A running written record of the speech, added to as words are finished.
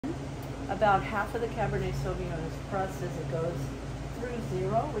about half of the Cabernet Sauvignon is pressed as it goes through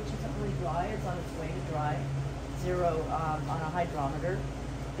zero, which isn't really dry. It's on its way to dry. Zero on a hydrometer,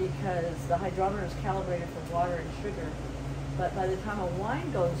 because the hydrometer is calibrated for water and sugar. But by the time a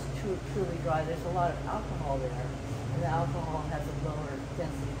wine goes truly dry, there's a lot of alcohol there, and the alcohol has a lower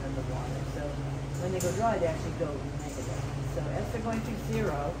density than the water. So when they go dry, they actually go negative. So as they're going through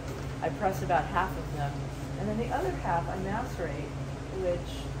zero, I press about half of them, and then the other half I macerate,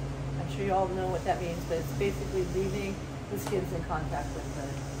 which I'm sure you all know what that means, but it's basically leaving the skins in contact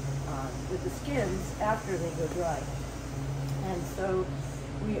with the skins after they go dry. And so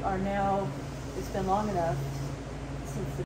we are now, it's been long enough since the